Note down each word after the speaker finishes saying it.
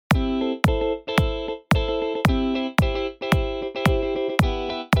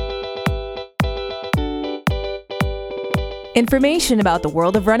Information about the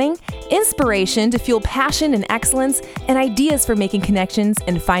world of running, inspiration to fuel passion and excellence, and ideas for making connections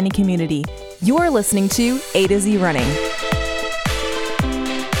and finding community. You're listening to A to Z Running.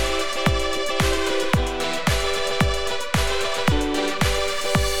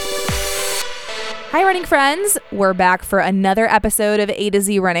 Hi, running friends. We're back for another episode of A to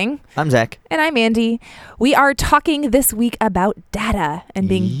Z Running. I'm Zach. And I'm Andy. We are talking this week about data and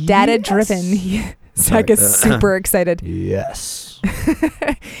being data-driven. Zach is super excited. Yes.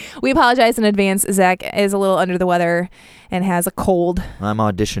 We apologize in advance. Zach is a little under the weather and has a cold. I'm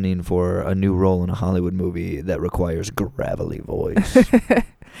auditioning for a new role in a Hollywood movie that requires gravelly voice.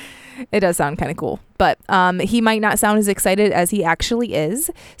 It does sound kind of cool, but he might not sound as excited as he actually is.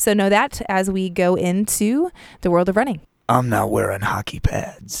 So know that as we go into the world of running. I'm not wearing hockey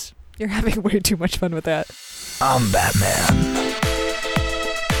pads. You're having way too much fun with that. I'm Batman.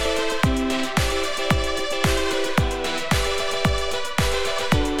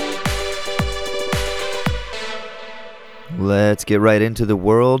 Let's get right into the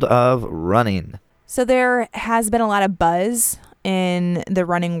world of running. So there has been a lot of buzz in the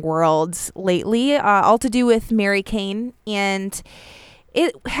running world lately, all to do with Mary Cain, and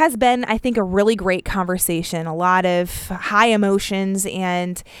it has been, I think, a really great conversation, a lot of high emotions,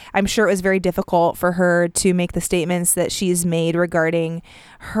 and I'm sure it was very difficult for her to make the statements that she's made regarding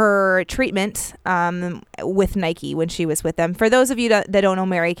her treatment with Nike when she was with them. For those of you that don't know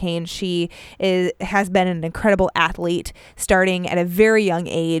Mary Cain, she has been an incredible athlete starting at a very young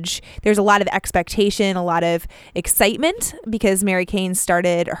age. There's a lot of expectation, a lot of excitement because Mary Cain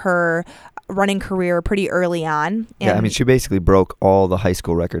started her running career pretty early on. Yeah, I mean, she basically broke all the high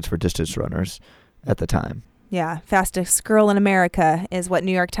school records for distance runners at the time. Yeah, fastest girl in America is what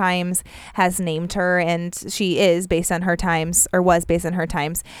New York Times has named her, and she is based on her times, or was based on her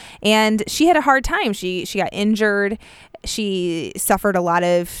times. And she had a hard time. She got injured. She suffered a lot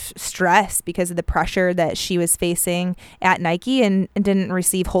of stress because of the pressure that she was facing at Nike and didn't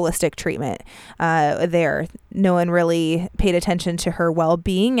receive holistic treatment there. No one really paid attention to her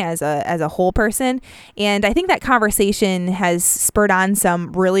well-being as a whole person. And I think that conversation has spurred on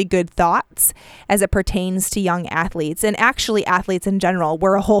some really good thoughts as it pertains to young athletes and actually athletes in general.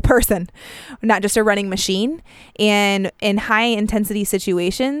 We're a whole person, not just a running machine. And in high intensity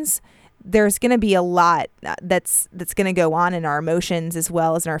situations, there's going to be a lot that's going to go on in our emotions as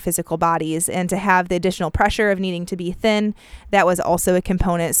well as in our physical bodies. And to have the additional pressure of needing to be thin, that was also a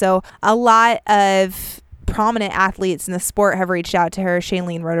component. So a lot of prominent athletes in the sport have reached out to her.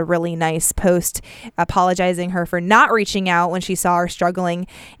 Shailene wrote a really nice post apologizing her for not reaching out when she saw her struggling.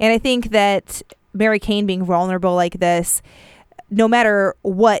 And I think that Mary Cain being vulnerable like this, no matter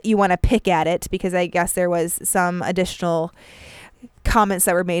what you want to pick at it, because I guess there was some additional comments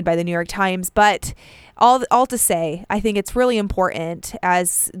that were made by the New York Times, but all to say, I think it's really important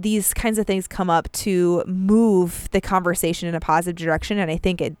as these kinds of things come up to move the conversation in a positive direction, and I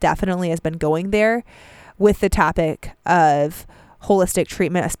think it definitely has been going there with the topic of holistic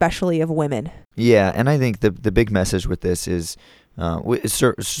treatment, especially of women. Yeah, and I think the big message with this is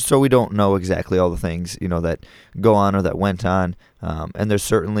so we don't know exactly all the things that go on or that went on, and there's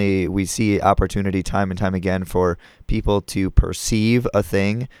certainly, we see opportunity time and time again for people to perceive a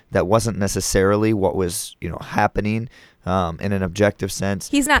thing that wasn't necessarily what was happening in an objective sense.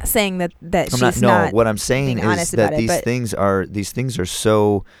 He's not saying that she's not. What I'm saying is that these things are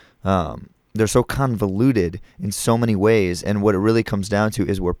so they're so convoluted in so many ways, and what it really comes down to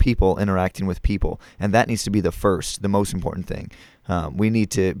is we're people interacting with people, and that needs to be the most important thing. We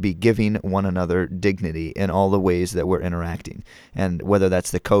need to be giving one another dignity in all the ways that we're interacting, and whether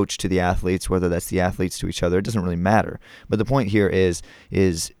that's the coach to the athletes, whether that's the athletes to each other, it doesn't really matter. But the point here is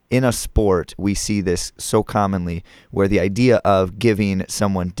in a sport, we see this so commonly where the idea of giving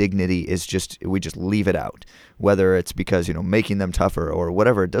someone dignity is we just leave it out. Whether it's because, making them tougher or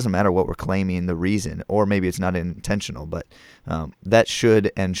whatever, it doesn't matter what we're claiming the reason, or maybe it's not intentional, but that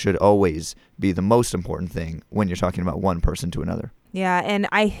should always be the most important thing when you're talking about one person to another. Yeah, and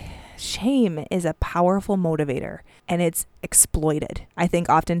shame is a powerful motivator, and it's exploited, I think,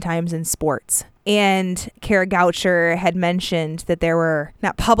 oftentimes in sports. And Kara Goucher had mentioned that there were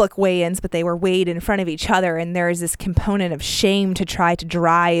not public weigh-ins, but they were weighed in front of each other. And there is this component of shame to try to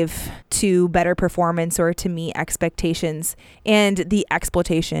drive to better performance or to meet expectations. And the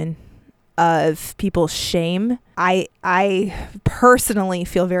exploitation of people's shame, I personally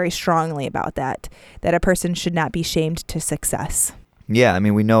feel very strongly about that a person should not be shamed to success. Yeah, I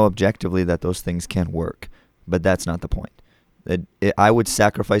mean, we know objectively that those things can work, but that's not the point. I would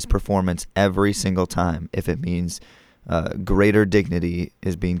sacrifice performance every single time if it means greater dignity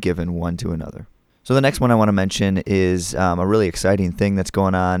is being given one to another. So the next one I want to mention is a really exciting thing that's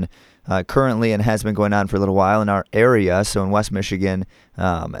going on currently and has been going on for a little while in our area. So in West Michigan,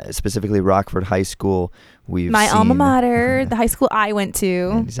 specifically Rockford High School, we've my seen, alma mater, the high school I went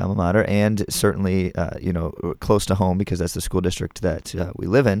to. His alma mater, and certainly close to home because that's the school district that we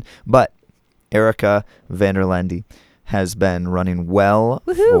live in. But Erica Vanderlande has been running well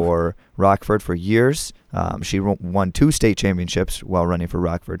for Rockford for years. She won 2 state championships while running for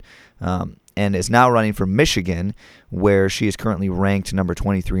Rockford. And is now running for Michigan, where she is currently ranked number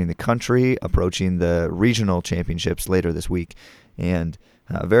 23 in the country, approaching the regional championships later this week. And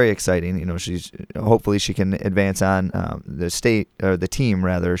very exciting. She's hopefully she can advance on the team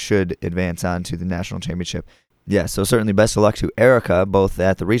rather should advance on to the national championship. Yeah, so certainly best of luck to Erica, both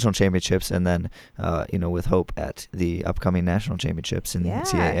at the regional championships and then, with hope at the upcoming national championships in the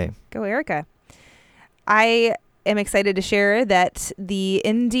NCAA. Go Erica. I am excited to share that the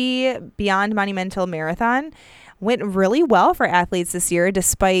Indy Beyond Monumental Marathon went really well for athletes this year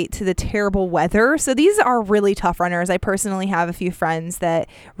despite the terrible weather. So these are really tough runners. I personally have a few friends that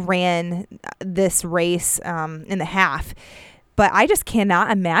ran this race in the half, but I just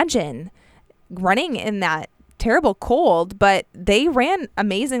cannot imagine running in that terrible cold, but they ran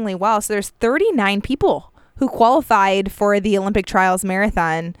amazingly well. So there's 39 people who qualified for the Olympic Trials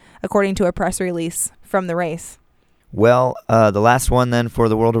Marathon, according to a press release from the race. Well, the last one then for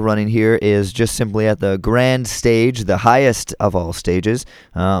the world of running here is just simply at the grand stage, the highest of all stages.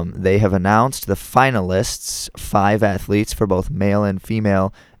 They have announced the finalists, 5 athletes for both male and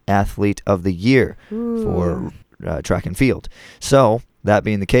female athlete of the year for track and field. So that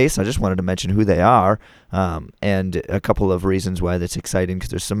being the case, I just wanted to mention who they are and a couple of reasons why that's exciting because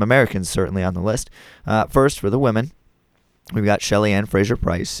there's some Americans certainly on the list. First, for the women, we've got Shelly Ann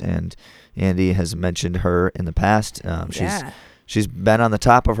Fraser-Price, and Andy has mentioned her in the past. She's been on the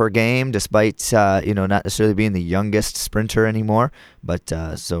top of her game despite not necessarily being the youngest sprinter anymore. But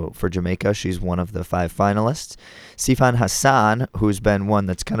so for Jamaica, she's one of the 5 finalists. Sifan Hassan, who's been one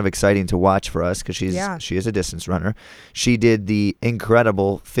that's kind of exciting to watch for us because she is a distance runner. She did the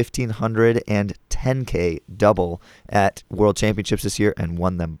incredible 1,500 and 10K double at World Championships this year and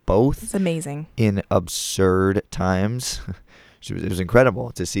won them both. It's amazing. In absurd times. It was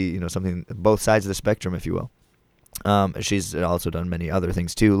incredible to see, something, both sides of the spectrum, if you will. She's also done many other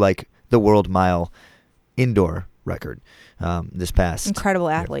things, too, like the World Mile indoor record this past. Incredible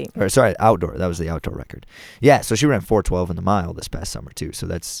athlete. Outdoor. That was the outdoor record. Yeah, so she ran 4:12 in the mile this past summer, too, so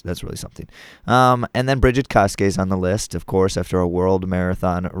that's really something. And then Bridget Koskay's on the list, of course, after a world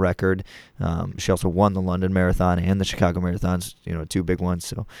marathon record. She also won the London Marathon and the Chicago Marathons, 2 big ones,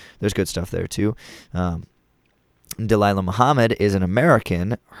 so there's good stuff there, too. Delilah Muhammad is an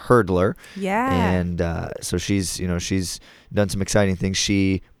American hurdler. Yeah. And so she's done some exciting things.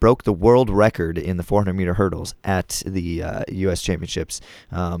 She broke the world record in the 400-meter hurdles at the U.S. Championships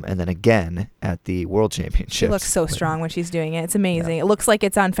and then again at the World Championships. She looks so strong when she's doing it. It's amazing. Yeah. It looks like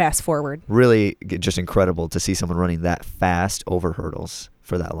it's on fast forward. Really just incredible to see someone running that fast over hurdles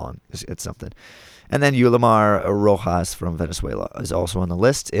for that long. It's something. And then Yulimar Rojas from Venezuela is also on the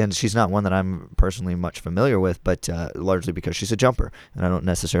list, and she's not one that I'm personally much familiar with, but largely because she's a jumper, and I don't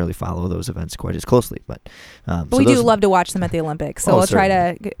necessarily follow those events quite as closely. But we do love to watch them at the Olympics, so we'll try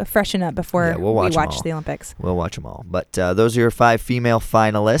to freshen up before we watch the Olympics. We'll watch them all. But those are your 5 female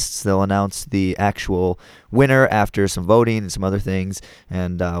finalists. They'll announce the actual winner after some voting and some other things,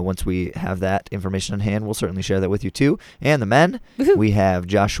 and once we have that information on hand, we'll certainly share that with you too. And the men, we have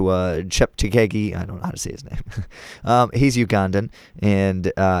Joshua Cheptegei. I don't know how to say his name. He's Ugandan,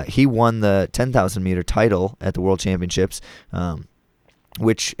 and he won the 10,000 meter title at the World Championships,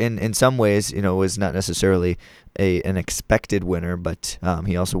 which in some ways, was not necessarily an expected winner, but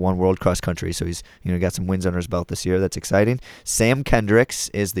he also won World Cross Country, so he's got some wins under his belt this year. That's exciting. Sam Kendricks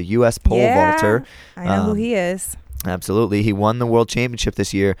is the U.S. pole vaulter. I know who he is. Absolutely. He won the World Championship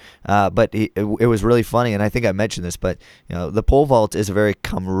this year, but it was really funny, and I think I mentioned this, but the pole vault is a very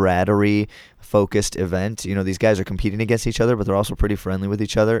camaraderie-focused event. These guys are competing against each other, but they're also pretty friendly with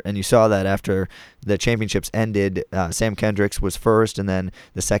each other, and you saw that after the championships ended. Sam Kendricks was first, and then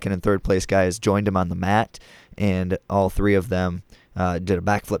the second and third place guys joined him on the mat, and all 3 of them did a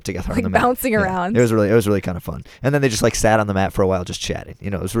backflip together on the mat. Bouncing around. It was really kind of fun. And then they just sat on the mat for a while just chatting.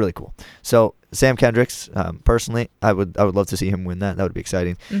 It was really cool. So Sam Kendricks, personally, I would love to see him win that. That would be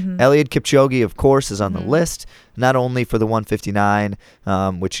exciting. Mm-hmm. Eliud Kipchoge, of course, is on the list, not only for the 159,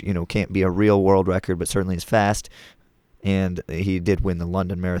 which can't be a real world record, but certainly is fast. And he did win the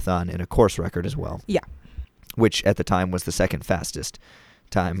London Marathon in a course record as well. Yeah. Which at the time was the second fastest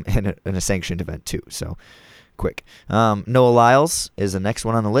time in a sanctioned event too. So quick. Noah Lyles is the next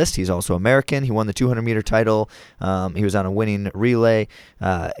one on the list. He's also American. He won the 200-meter title. He was on a winning relay.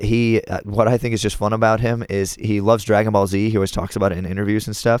 What I think is just fun about him is he loves Dragon Ball Z. He always talks about it in interviews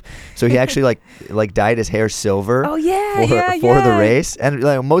and stuff. So he actually like dyed his hair silver for the race. And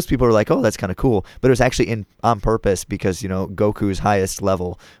like, most people are like, oh, that's kind of cool. But it was actually on purpose because, Goku's highest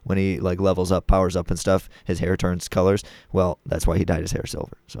level, when he like levels up, powers up and stuff, his hair turns colors. Well, that's why he dyed his hair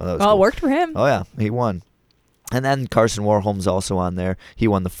silver. So that was cool. It worked for him. Oh, yeah. He won. And then Carson Warholm's also on there. He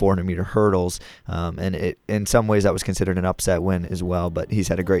won the 400-meter hurdles, and in some ways that was considered an upset win as well, but he's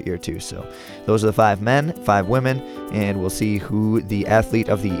had a great year too. So those are the 5 men, 5 women, and we'll see who the athlete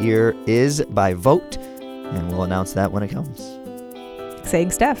of the year is by vote, and we'll announce that when it comes.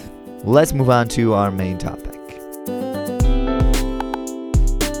 Exciting stuff. Let's move on to our main topic.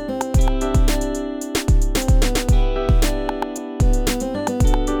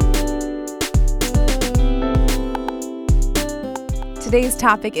 Today's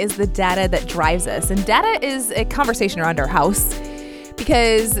topic is the data that drives us. And data is a conversation around our house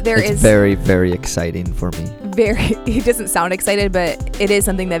because it's very, very exciting for me. He doesn't sound excited, but it is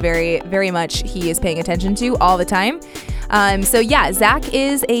something that very, very much he is paying attention to all the time. So yeah, Zach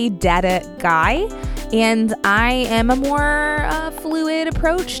is a data guy, and I am a more fluid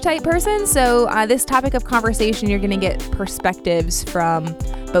approach type person. So this topic of conversation, you're going to get perspectives from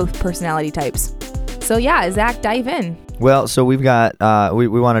both personality types. So yeah, Zach, dive in. Well, so we've got, we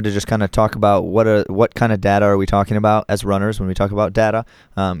wanted to just kind of talk about what kind of data are we talking about as runners when we talk about data,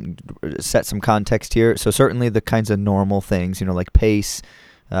 set some context here. So certainly the kinds of normal things, like pace,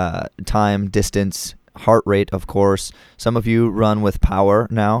 time, distance, heart rate, of course. Some of you run with power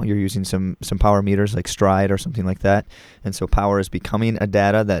now. You're using some power meters like Stride or something like that. And so power is becoming a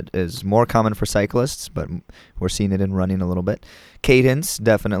data that is more common for cyclists, but we're seeing it in running a little bit. Cadence,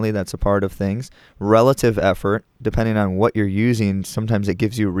 definitely, that's a part of things. Relative effort, depending on what you're using, sometimes it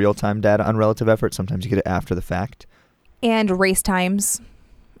gives you real-time data on relative effort. Sometimes you get it after the fact. And race times.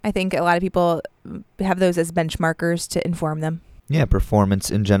 I think a lot of people have those as benchmarkers to inform them. Yeah,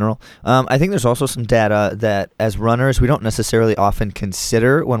 performance in general. I think there's also some data that as runners we don't necessarily often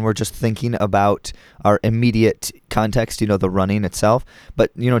consider when we're just thinking about our immediate context, the running itself.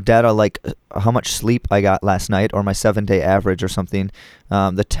 But, data like how much sleep I got last night or my 7-day average or something,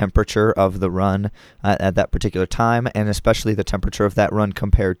 the temperature of the run at that particular time, and especially the temperature of that run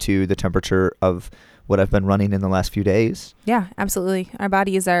compared to the temperature of what I've been running in the last few days. Yeah, absolutely. Our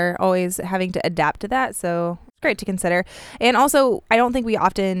bodies are always having to adapt to that, so it's great to consider. And also, I don't think we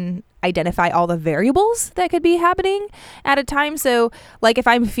often identify all the variables that could be happening at a time. So, like if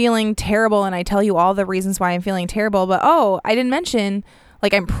I'm feeling terrible and I tell you all the reasons why I'm feeling terrible, but I didn't mention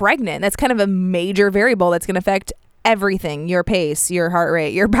like I'm pregnant. That's kind of a major variable that's going to affect everything, your pace, your heart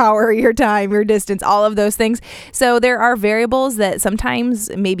rate, your power, your time, your distance, all of those things. So there are variables that sometimes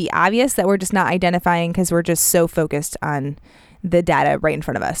may be obvious that we're just not identifying because we're just so focused on the data right in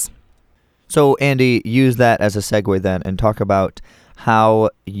front of us. So Andy, use that as a segue then and talk about how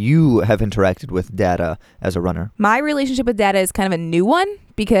you have interacted with data as a runner. My relationship with data is kind of a new one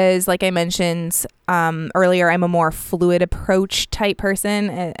because, like I mentioned earlier, I'm a more fluid approach type person.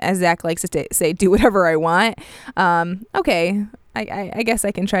 As Zach likes to say, do whatever I want. Okay, I guess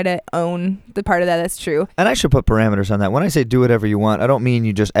I can try to own the part of that that's true. And I should put parameters on that. When I say do whatever you want, I don't mean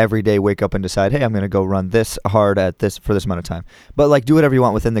you just every day wake up and decide, hey, I'm going to go run this hard at this for this amount of time. But like do whatever you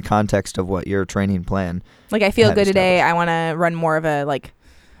want within the context of what your training plan. Like I feel good today. I want to run more of a like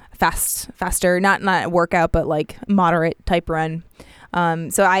faster, not workout, but like moderate type run.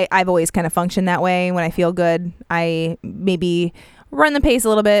 So I've always kind of functioned that way. When I feel good, I maybe run the pace a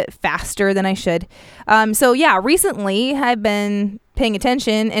little bit faster than I should. So yeah, recently I've been paying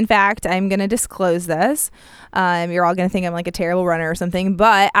attention. In fact, I'm going to disclose this. You're all going to think I'm like a terrible runner or something,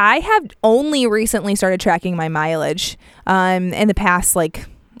 but I have only recently started tracking my mileage in the past,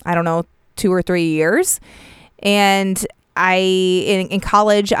 2 or 3 years. And in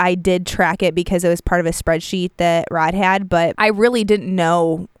college, I did track it because it was part of a spreadsheet that Rod had, but I really didn't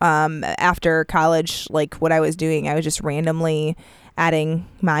know after college, like what I was doing. I was just randomly adding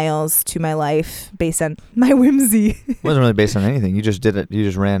miles to my life based on my whimsy. It wasn't really based on anything. You just did it. You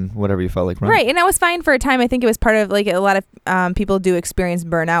just ran whatever you felt like running. Right. And that was fine for a time. I think it was part of like a lot of people do experience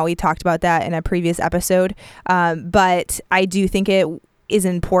burnout. We talked about that in a previous episode. But I do think it is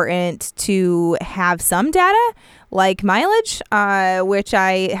important to have some data like mileage, which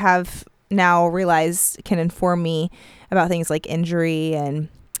I have now realized can inform me about things like injury and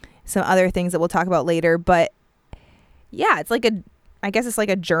some other things that we'll talk about later. But yeah, it's like I guess it's like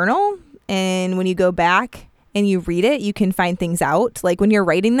a journal. And when you go back and you read it, you can find things out. Like when you're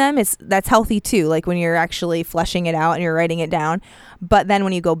writing them, that's healthy too. Like when you're actually fleshing it out and you're writing it down. But then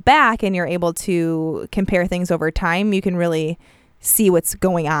when you go back and you're able to compare things over time, you can really see what's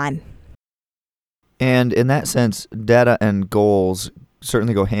going on. And in that sense, data and goals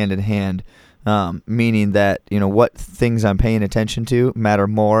certainly go hand in hand, meaning that, what things I'm paying attention to matter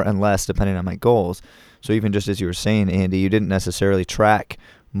more and less depending on my goals. So even just as you were saying, Andy, you didn't necessarily track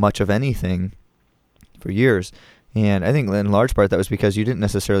much of anything for years. And I think in large part that was because you didn't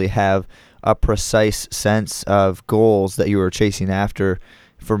necessarily have a precise sense of goals that you were chasing after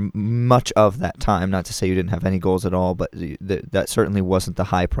for much of that time. Not to say you didn't have any goals at all, but that certainly wasn't the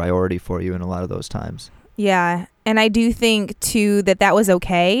high priority for you in a lot of those times. Yeah. And I do think too that was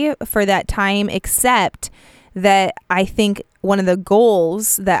okay for that time, except that I think one of the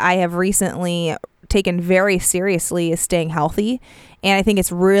goals that I have recently taken very seriously is staying healthy. And I think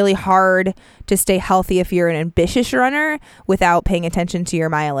it's really hard to stay healthy if you're an ambitious runner without paying attention to your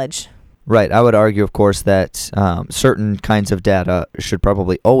mileage. Right. I would argue, of course, that certain kinds of data should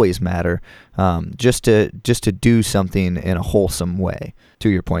probably always matter, just to do something in a wholesome way. To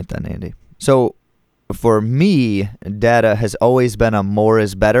your point then, Andy. So for me, data has always been a more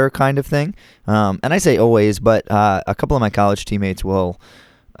is better kind of thing. And I say always, but a couple of my college teammates will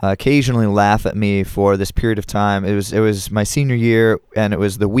occasionally laugh at me for this period of time. It was my senior year, and it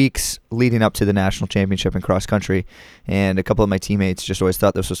was the weeks leading up to the national championship in cross country. And a couple of my teammates just always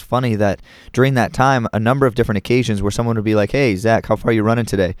thought this was funny that during that time, a number of different occasions where someone would be like, "Hey, Zach, how far are you running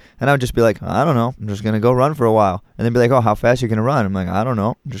today?" And I would just be like, "I don't know. I'm just going to go run for a while." And then be like, "Oh, how fast are you going to run?" I'm like, "I don't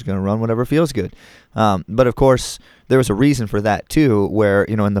know. I'm just going to run whatever feels good." But of course, there was a reason for that too, where,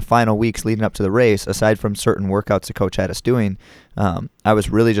 in the final weeks leading up to the race, aside from certain workouts the coach had us doing, I was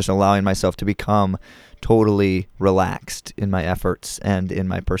really just allowing myself to become totally relaxed in my efforts and in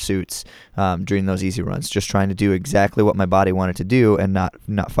my pursuits during those easy runs, just trying to do exactly what my body wanted to do and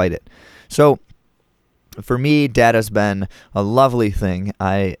not fight it. So for me, data's been a lovely thing.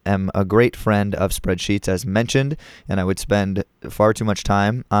 I am a great friend of spreadsheets, as mentioned, and I would spend far too much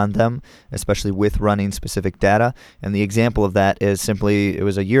time on them, especially with running specific data. And the example of that is simply, it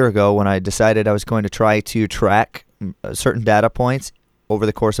was a year ago when I decided I was going to try to track certain data points over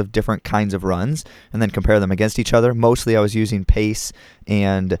the course of different kinds of runs and then compare them against each other. Mostly I was using pace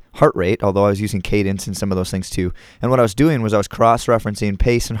and heart rate, although I was using cadence and some of those things too. And what I was doing was I was cross-referencing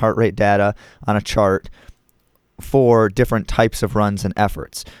pace and heart rate data on a chart for different types of runs and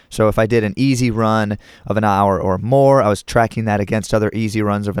efforts. So if I did an easy run of an hour or more, I was tracking that against other easy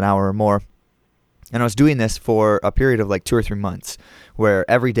runs of an hour or more. And I was doing this for a period of like 2 or 3 months, where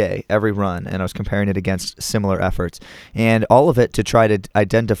every day, every run, and I was comparing it against similar efforts. And all of it to try to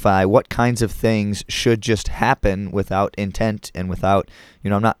identify what kinds of things should just happen without intent and without,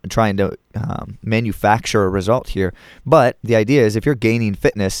 I'm not trying to manufacture a result here. But the idea is if you're gaining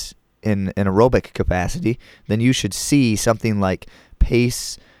fitness in an aerobic capacity, then you should see something like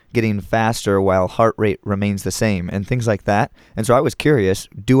pace getting faster while heart rate remains the same and things like that. And so I was curious,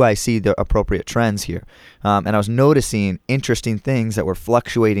 do I see the appropriate trends here? And I was noticing interesting things that were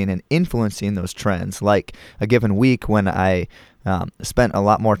fluctuating and influencing those trends, like a given week when I spent a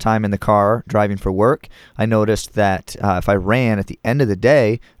lot more time in the car driving for work. I noticed that if I ran at the end of the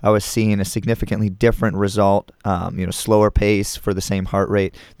day, I was seeing a significantly different result, slower pace for the same heart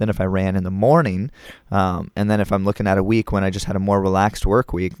rate than if I ran in the morning. And then if I'm looking at a week when I just had a more relaxed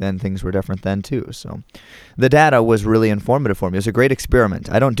work week, then things were different then too. So the data was really informative for me. It was a great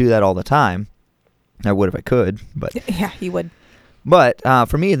experiment. I don't do that all the time. I would if I could, but yeah, you would. But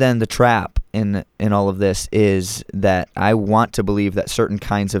for me, then the trap in all of this is that I want to believe that certain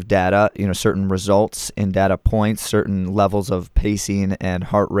kinds of data, certain results in data points, certain levels of pacing and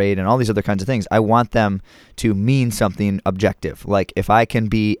heart rate and all these other kinds of things, I want them to mean something objective. Like if I can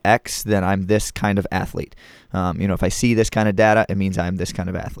be X, then I'm this kind of athlete. If I see this kind of data, it means I'm this kind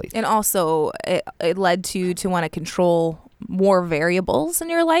of athlete. And also it led to want to control more variables in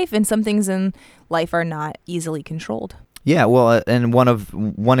your life, and some things in life are not easily controlled. Yeah, well, and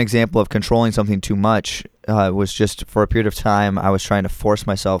one example of controlling something too much was just for a period of time, I was trying to force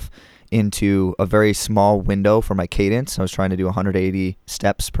myself into a very small window for my cadence. I was trying to do 180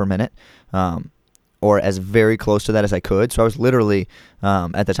 steps per minute, or as very close to that as I could. So I was literally,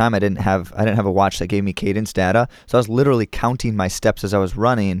 at the time, I didn't have a watch that gave me cadence data. So I was literally counting my steps as I was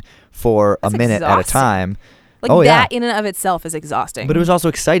running for a minute at a time. That in and of itself is exhausting. But it was also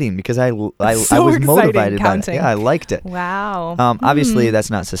exciting because I was motivated by it. Yeah, I liked it. Wow. Obviously, that's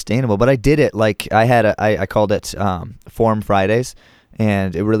not sustainable, but I did it. Like I called it Form Fridays.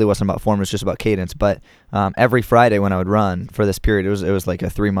 and it really wasn't about form, it was just about cadence. But every Friday when I would run for this period, it was like a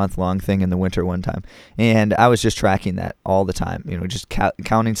 3-month long thing in the winter one time, and I was just tracking that all the time, just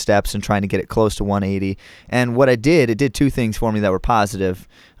counting steps and trying to get it close to 180. And what it did 2 things for me that were positive.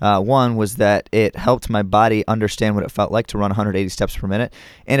 One was that it helped my body understand what it felt like to run 180 steps per minute,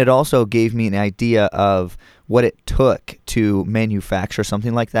 and it also gave me an idea of what it took to manufacture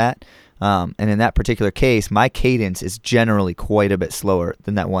something like that. And in that particular case, my cadence is generally quite a bit slower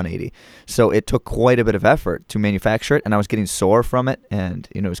than that 180. So it took quite a bit of effort to manufacture it, and I was getting sore from it, and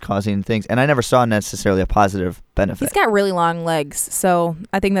it was causing things. And I never saw necessarily a positive benefit. He's got really long legs, so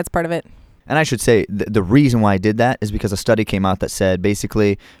I think that's part of it. And I should say the reason why I did that is because a study came out that said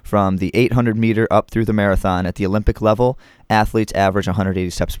basically from the 800 meter up through the marathon at the Olympic level, athletes average 180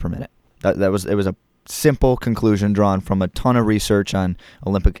 steps per minute. It was a simple conclusion drawn from a ton of research on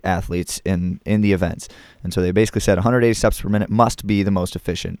Olympic athletes in the events. And so they basically said 180 steps per minute must be the most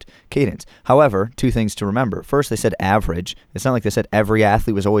efficient cadence. However, 2 things to remember. First, they said average. It's not like they said every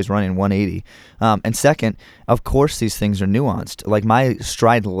athlete was always running 180. And second, of course, these things are nuanced. Like my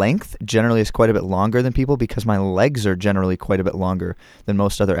stride length generally is quite a bit longer than people because my legs are generally quite a bit longer than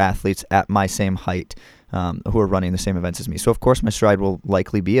most other athletes at my same height who are running the same events as me. So, of course, my stride will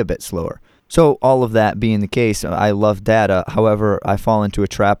likely be a bit slower. So all of that being the case, I love data. However, I fall into a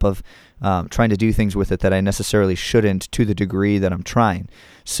trap of trying to do things with it that I necessarily shouldn't to the degree that I'm trying.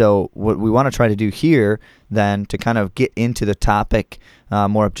 So what we want to try to do here then to kind of get into the topic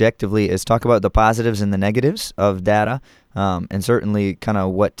more objectively is talk about the positives and the negatives of data, and certainly kind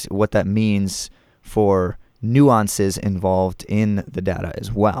of what that means for nuances involved in the data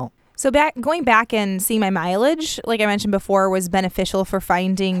as well. So going back and seeing my mileage, like I mentioned before, was beneficial for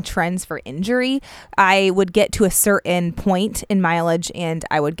finding trends for injury. I would get to a certain point in mileage and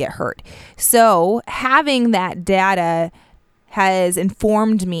I would get hurt. So having that data has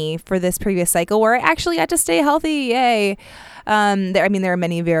informed me for this previous cycle where I actually got to stay healthy. Yay. There are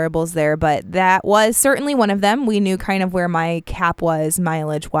many variables there, but that was certainly one of them. We knew kind of where my cap was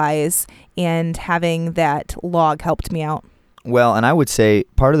mileage wise, and having that log helped me out. Well, and I would say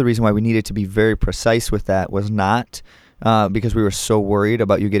part of the reason why we needed to be very precise with that was not because we were so worried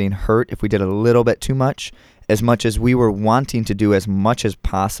about you getting hurt if we did a little bit too much as we were wanting to do as much as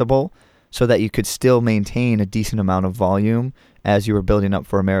possible so that you could still maintain a decent amount of volume as you were building up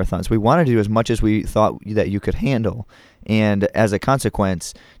for a marathon. So we wanted to do as much as we thought that you could handle, and as a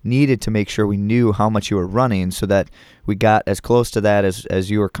consequence, needed to make sure we knew how much you were running so that we got as close to that as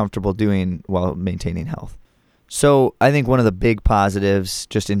you were comfortable doing while maintaining health. So I think one of the big positives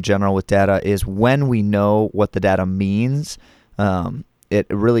just in general with data is when we know what the data means, it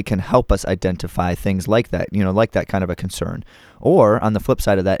really can help us identify things like that, like that kind of a concern. Or on the flip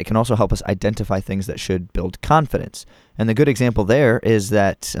side of that, it can also help us identify things that should build confidence. And the good example there is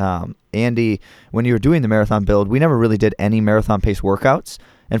that, Andy, when you were doing the marathon build, we never really did any marathon pace workouts.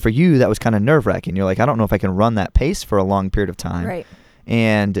 And for you, that was kind of nerve-wracking. You're like, I don't know if I can run that pace for a long period of time. Right.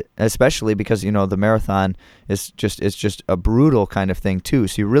 And especially because, the marathon is just a brutal kind of thing too.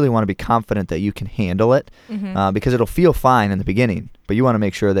 So you really want to be confident that you can handle it, because it'll feel fine in the beginning, but you want to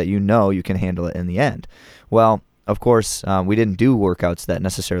make sure that you can handle it in the end. Well, of course, we didn't do workouts that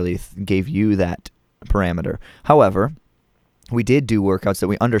necessarily gave you that parameter. However, we did do workouts that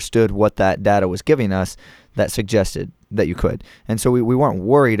we understood what that data was giving us that suggested that you could. And so we weren't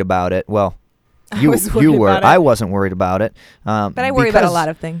worried about it. Well, you were. I wasn't worried about it. But I worry about a lot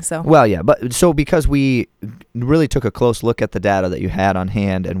of things. So. Well, yeah. But so because we really took a close look at the data that you had on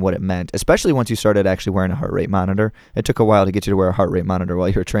hand and what it meant, especially once you started actually wearing a heart rate monitor. It took a while to get you to wear a heart rate monitor while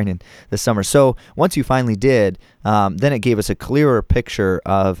you were training this summer. So once you finally did, then it gave us a clearer picture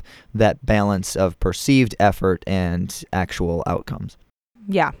of that balance of perceived effort and actual outcomes.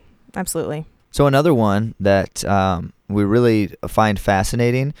 Yeah, absolutely. So another one that we really find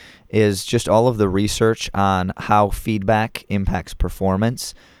fascinating is just all of the research on how feedback impacts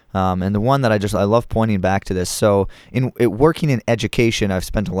performance. And the one that I love pointing back to this. So working in education, I've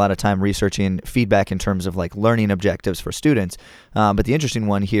spent a lot of time researching feedback in terms of like learning objectives for students. But the interesting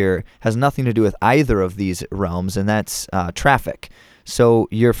one here has nothing to do with either of these realms, and that's traffic. So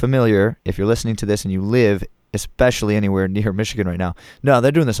you're familiar, if you're listening to this and you live especially anywhere near Michigan right now. No,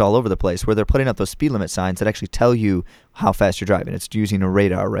 they're doing this all over the place where they're putting up those speed limit signs that actually tell you how fast you're driving. It's using a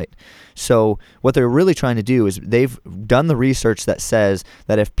radar, right? So what they're really trying to do is they've done the research that says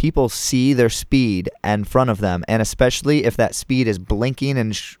that if people see their speed in front of them, and especially if that speed is blinking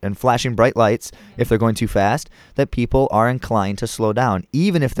and flashing bright lights, if they're going too fast, that people are inclined to slow down,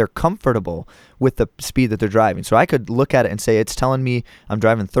 even if they're comfortable with the speed that they're driving. So I could look at it and say, it's telling me I'm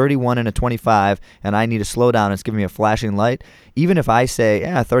driving 31 in a 25 and I need to slow down. It's giving me a flashing light. Even if I say,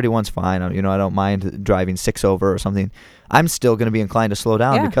 31's fine, I don't mind driving 6 over or something, I'm still going to be inclined to slow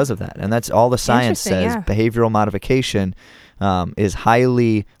down because of that. And that's all the science says. Yeah. Behavioral modification is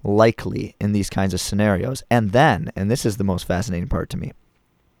highly likely in these kinds of scenarios. And then, and this is the most fascinating part to me,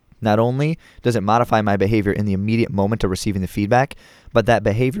 not only does it modify my behavior in the immediate moment of receiving the feedback, but that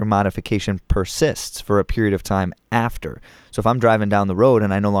behavior modification persists for a period of time after. So if I'm driving down the road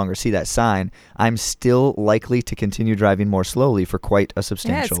and I no longer see that sign, I'm still likely to continue driving more slowly for quite a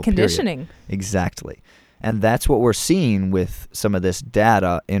substantial it's conditioning. Period. Exactly. And that's what we're seeing with some of this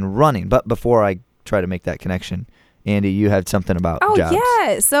data in running. But before I try to make that connection, Andy, you had something about jobs. Oh,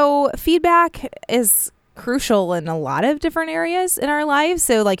 yeah. So feedback is crucial in a lot of different areas in our lives.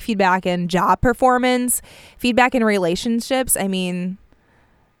 So like feedback in job performance, feedback in relationships. I mean,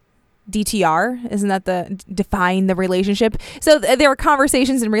 DTR, isn't that the define the relationship? So there are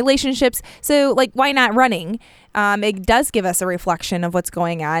conversations in relationships. So like, why not running? It does give us a reflection of what's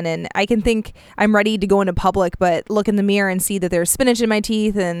going on. And I can think I'm ready to go into public, but look in the mirror and see that there's spinach in my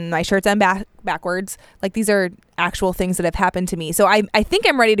teeth and my shirt's on backwards. Like these are actual things that have happened to me. So I think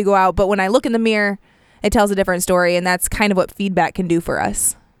I'm ready to go out, but when I look in the mirror, it tells a different story. And that's kind of what feedback can do for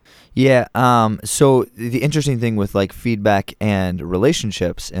us. Yeah. So the interesting thing with like feedback and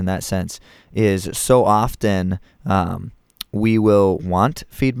relationships in that sense is so often we will want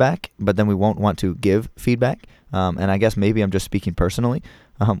feedback, but then we won't want to give feedback. And I guess maybe I'm just speaking personally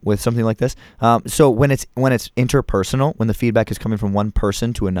with something like this. So when it's interpersonal, when the feedback is coming from one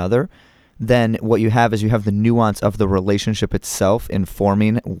person to another, then what you have is you have the nuance of the relationship itself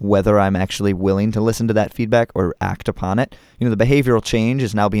informing whether I'm actually willing to listen to that feedback or act upon it. The behavioral change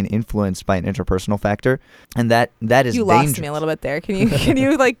is now being influenced by an interpersonal factor, and that is dangerous. You lost me a little bit there. Can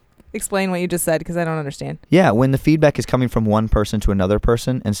you like explain what you just said, because I don't understand? Yeah, when the feedback is coming from one person to another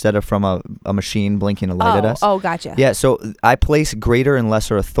person instead of from a machine blinking a light at us. Oh, gotcha. Yeah, so I place greater and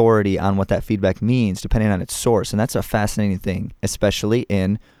lesser authority on what that feedback means depending on its source, and that's a fascinating thing, especially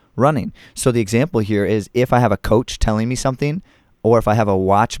in running. So the example here is if I have a coach telling me something, or if I have a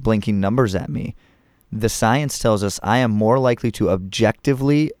watch blinking numbers at me, the science tells us I am more likely to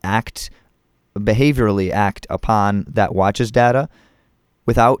behaviorally act upon that watch's data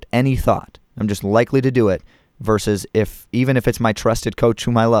without any thought. I'm just likely to do it versus even if it's my trusted coach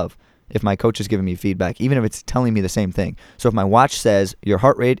whom I love. If my coach is giving me feedback, even if it's telling me the same thing. So if my watch says your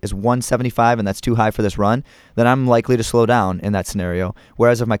heart rate is 175 and that's too high for this run, then I'm likely to slow down in that scenario.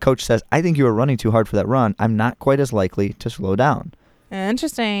 Whereas if my coach says, I think you are running too hard for that run, I'm not quite as likely to slow down.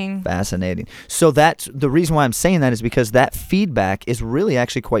 Interesting. Fascinating. So that's the reason why I'm saying that is because that feedback is really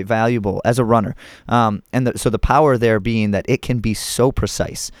actually quite valuable as a runner. So the power there being that it can be so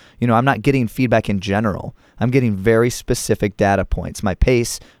precise. I'm not getting feedback in general. I'm getting very specific data points. My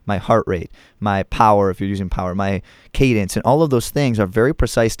pace, my heart rate, my power, if you're using power, my cadence, and all of those things are very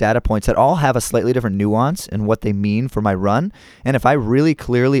precise data points that all have a slightly different nuance in what they mean for my run. And if I really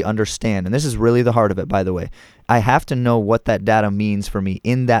clearly understand, and this is really the heart of it, by the way, I have to know what that data means for me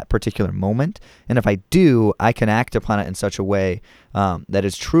in that particular moment. And if I do, I can act upon it in such a way that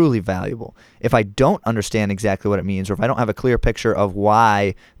is truly valuable. If I don't understand exactly what it means, or if I don't have a clear picture of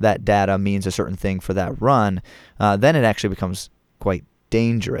why that data means a certain thing for that run, then it actually becomes quite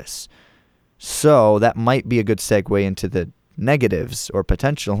dangerous. So that might be a good segue into the negatives or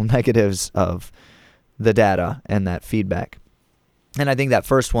potential negatives of the data and that feedback. And I think that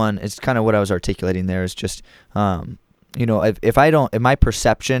first one is kind of what I was articulating there is just, if my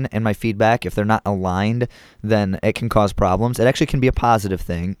perception and my feedback, if they're not aligned, then it can cause problems. It actually can be a positive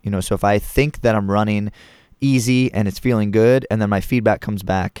thing. So if I think that I'm running easy and it's feeling good, and then my feedback comes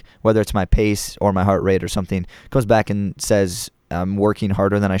back, whether it's my pace or my heart rate or something, comes back and says I'm working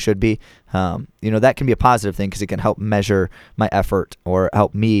harder than I should be, that can be a positive thing because it can help measure my effort or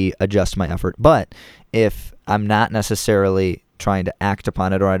help me adjust my effort. But if I'm not necessarily trying to act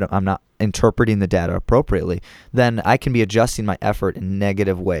upon it, or I'm not interpreting the data appropriately, then I can be adjusting my effort in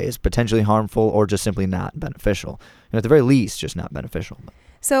negative ways, potentially harmful or just simply not beneficial. At the very least, just not beneficial.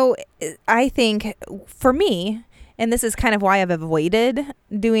 So I think for me, and this is kind of why I've avoided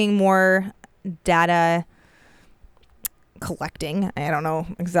doing more data collecting, I don't know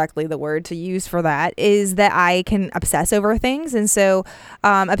exactly the word to use for that, is that I can obsess over things. And so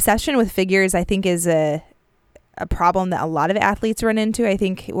obsession with figures, I think, is a problem that a lot of athletes run into. I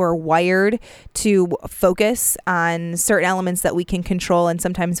think we're wired to focus on certain elements that we can control. And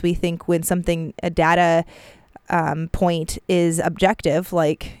sometimes we think when a data point is objective,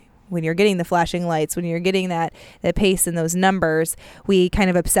 like when you're getting the flashing lights, when you're getting that pace and those numbers, we kind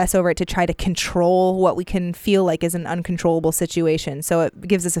of obsess over it to try to control what we can feel like is an uncontrollable situation. So it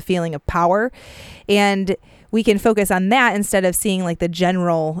gives us a feeling of power, and we can focus on that instead of seeing like the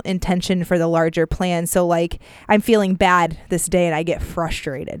general intention for the larger plan. So like, I'm feeling bad this day and I get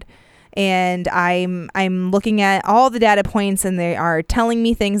frustrated, and I'm looking at all the data points and they are telling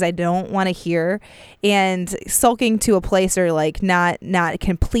me things I don't want to hear, and sulking to a place, or like not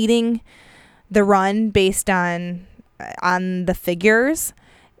completing the run based on the figures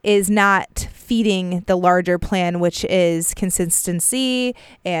is not feeding the larger plan, which is consistency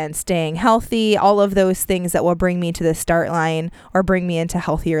and staying healthy, all of those things that will bring me to the start line or bring me into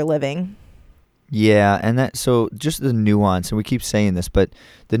healthier living. Yeah, and so just the nuance, and we keep saying this, but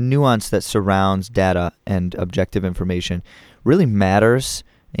the nuance that surrounds data and objective information really matters,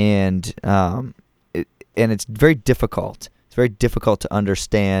 and it's very difficult. It's very difficult to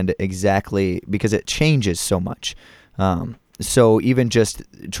understand exactly because it changes so much. So even just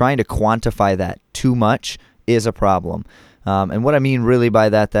trying to quantify that too much is a problem. And what I mean really by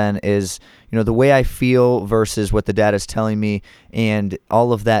that then is, the way I feel versus what the data is telling me, and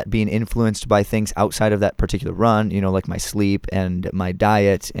all of that being influenced by things outside of that particular run, like my sleep and my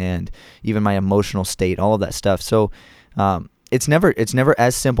diet and even my emotional state, all of that stuff. So it's never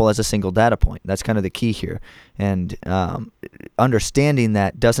as simple as a single data point. That's kind of the key here. And understanding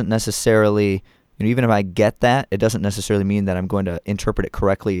that doesn't necessarily, even if I get that, it doesn't necessarily mean that I'm going to interpret it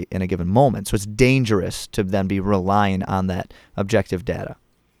correctly in a given moment. So it's dangerous to then be relying on that objective data.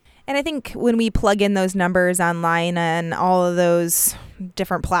 And I think when we plug in those numbers online and all of those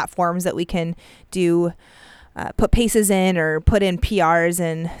different platforms that we can do, put paces in or put in PRs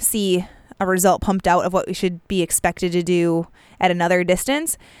and see a result pumped out of what we should be expected to do at another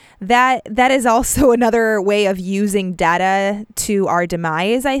distance, that is also another way of using data to our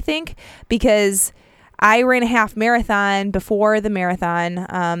demise, I think, because I ran a half marathon before the marathon.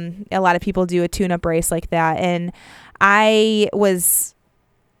 A lot of people do a tune-up race like that, and I was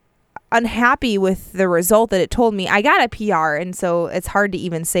unhappy with the result that it told me. I got a PR, and so it's hard to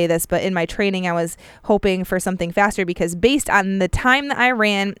even say this, but in my training I was hoping for something faster, because based on the time that I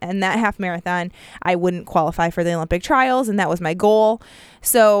ran in that half marathon, I wouldn't qualify for the Olympic trials, and that was my goal.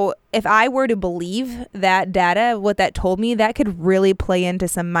 So if I were to believe that data, what that told me, that could really play into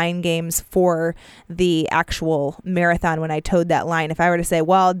some mind games for the actual marathon when I towed that line. If I were to say,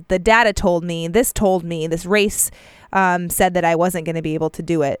 well, the data told me, this race said that I wasn't going to be able to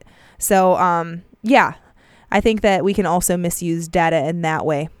do it. So, I think that we can also misuse data in that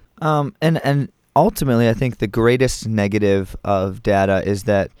way. And ultimately, I think the greatest negative of data is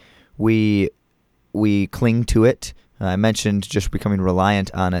that we cling to it. I mentioned just becoming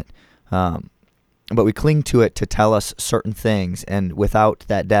reliant on it, but we cling to it to tell us certain things, and without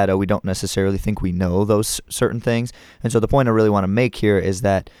that data, we don't necessarily think we know those certain things. And so the point I really want to make here is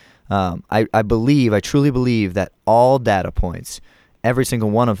that I truly believe that all data points, every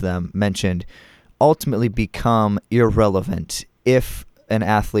single one of them mentioned, ultimately become irrelevant if an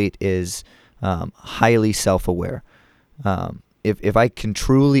athlete is highly self-aware. If I can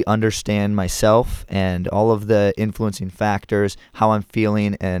truly understand myself and all of the influencing factors, how I'm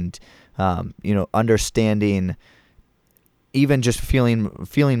feeling, and understanding, even just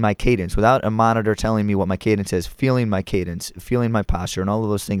feeling my cadence without a monitor telling me what my cadence is, feeling my cadence, feeling my posture, and all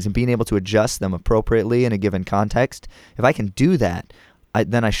of those things, and being able to adjust them appropriately in a given context. If I can do that,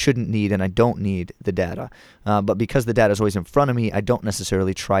 then I shouldn't need, and I don't need the data. But because the data is always in front of me, I don't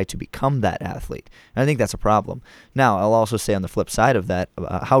necessarily try to become that athlete. And I think that's a problem. Now, I'll also say on the flip side of that,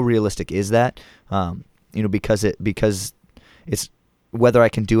 how realistic is that? Because it's whether I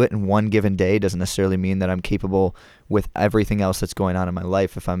can do it in one given day doesn't necessarily mean that I'm capable with everything else that's going on in my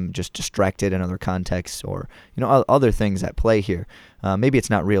life if I'm just distracted in other contexts or other things at play here. Maybe it's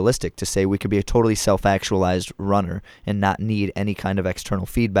not realistic to say we could be a totally self-actualized runner and not need any kind of external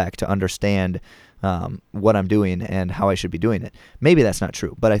feedback to understand what I'm doing and how I should be doing it. Maybe that's not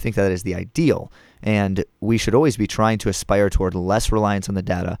true, but I think that is the ideal. And we should always be trying to aspire toward less reliance on the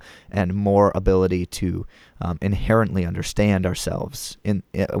data and more ability to inherently understand ourselves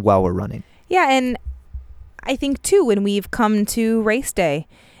while we're running. Yeah, and I think too, when we've come to race day,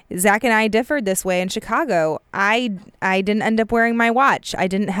 Zach and I differed this way in Chicago. I didn't end up wearing my watch. I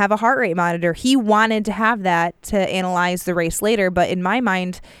didn't have a heart rate monitor. He wanted to have that to analyze the race later, but in my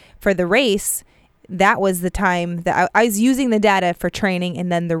mind, for the race, that was the time that I was using the data for training,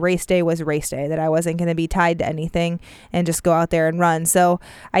 and then the race day was race day, that I wasn't going to be tied to anything and just go out there and run. So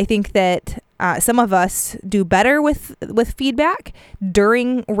I think that some of us do better with feedback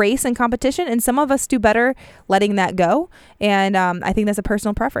during race and competition, and some of us do better letting that go. And I think that's a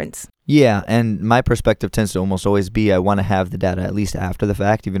personal preference. Yeah, and my perspective tends to almost always be I want to have the data at least after the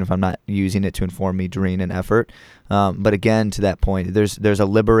fact, even if I'm not using it to inform me during an effort. But again, to that point, there's a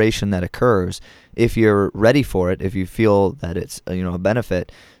liberation that occurs if you're ready for it, if you feel that it's a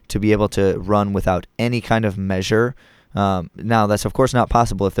benefit to be able to run without any kind of measure. Now, that's of course not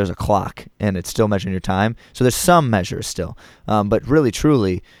possible if there's a clock and it's still measuring your time. So there's some measures still. But really,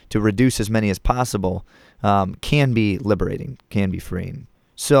 truly, to reduce as many as possible can be liberating, can be freeing.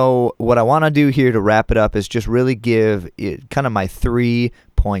 So what I want to do here to wrap it up is just really give kind of my 3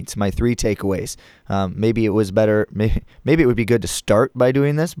 points, my 3 takeaways. Maybe it was better, maybe it would be good to start by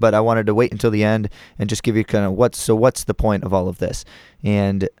doing this, but I wanted to wait until the end and just give you kind of what's the point of all of this.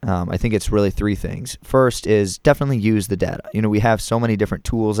 And I think it's really 3 things. First is definitely use the data. We have so many different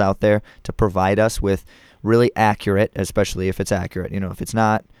tools out there to provide us with really accurate, especially if it's accurate. If it's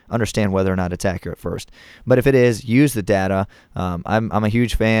not, understand whether or not it's accurate first. But if it is, use the data. I'm a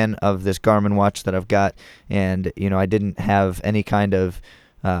huge fan of this Garmin watch that I've got, and I didn't have any kind of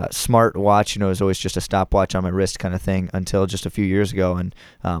smart watch. It was always just a stopwatch on my wrist kind of thing until just a few years ago, and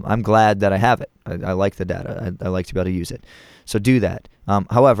I'm glad that I have it. I like the data. I like to be able to use it. So do that.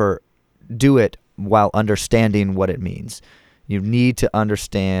 However, do it while understanding what it means. You need to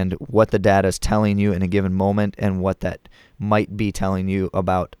understand what the data is telling you in a given moment and what that might be telling you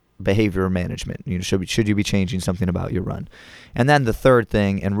about behavior management. Should you be changing something about your run? And then the third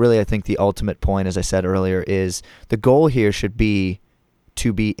thing, and really I think the ultimate point, as I said earlier, is the goal here should be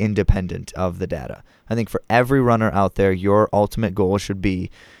to be independent of the data. I think for every runner out there, your ultimate goal should be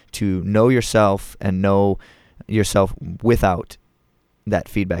to know yourself and know yourself without that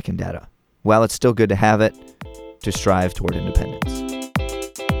feedback and data. While it's still good to have it, to strive toward independence.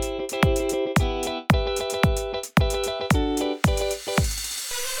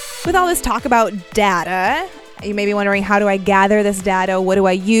 With all this talk about data, you may be wondering, how do I gather this data? What do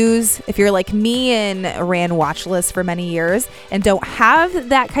I use? If you're like me and ran Watchlist for many years and don't have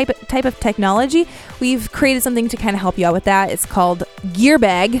that type of technology, we've created something to kind of help you out with that. It's called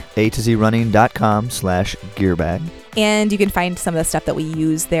Gearbag. A2ZRunning.com/Gearbag. And you can find some of the stuff that we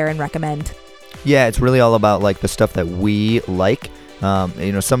use there and recommend. Yeah, it's really all about the stuff that we like.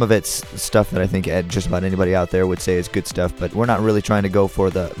 Some of it's stuff that I think just about anybody out there would say is good stuff, but we're not really trying to go for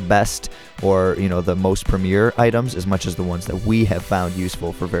the best or, the most premier items as much as the ones that we have found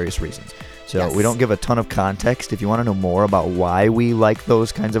useful for various reasons. So yes. We don't give a ton of context. If you want to know more about why we like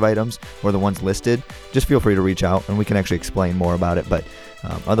those kinds of items or the ones listed, just feel free to reach out and we can actually explain more about it. But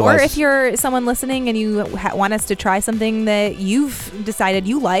otherwise, or if you're someone listening and you want us to try something that you've decided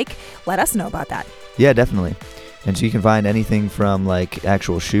you like, let us know about that. Yeah, definitely. And so you can find anything from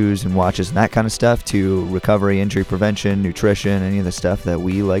actual shoes and watches and that kind of stuff to recovery, injury prevention, nutrition, any of the stuff that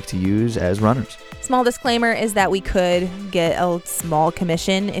we like to use as runners. Small disclaimer is that we could get a small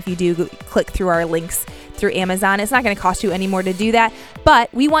commission if you do click through our links through Amazon. It's not going to cost you any more to do that,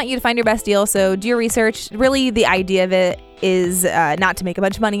 but we want you to find your best deal. So do your research. Really, the idea of it is not to make a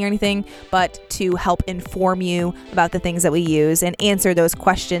bunch of money or anything, but to help inform you about the things that we use and answer those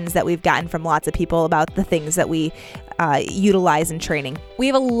questions that we've gotten from lots of people about the things that we utilize in training. We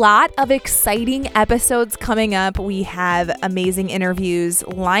have a lot of exciting episodes coming up. We have amazing interviews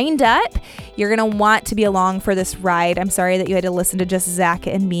lined up. You're going to want to be along for this ride. I'm sorry that you had to listen to just Zach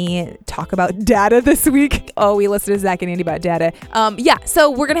and me talk about data this week. Oh, we listened to Zach and Andy about data.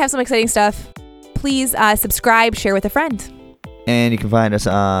 So we're going to have some exciting stuff. Please subscribe, share with a friend. And you can find us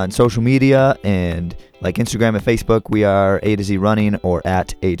on social media and Instagram and Facebook. We are A to Z Running or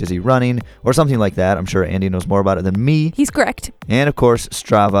at A to Z Running or something like that. I'm sure Andy knows more about it than me. He's correct. And of course,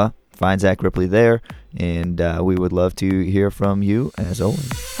 Strava. Find Zach Ripley there. And we would love to hear from you as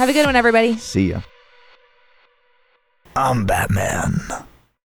always. Have a good one, everybody. See ya. I'm Batman.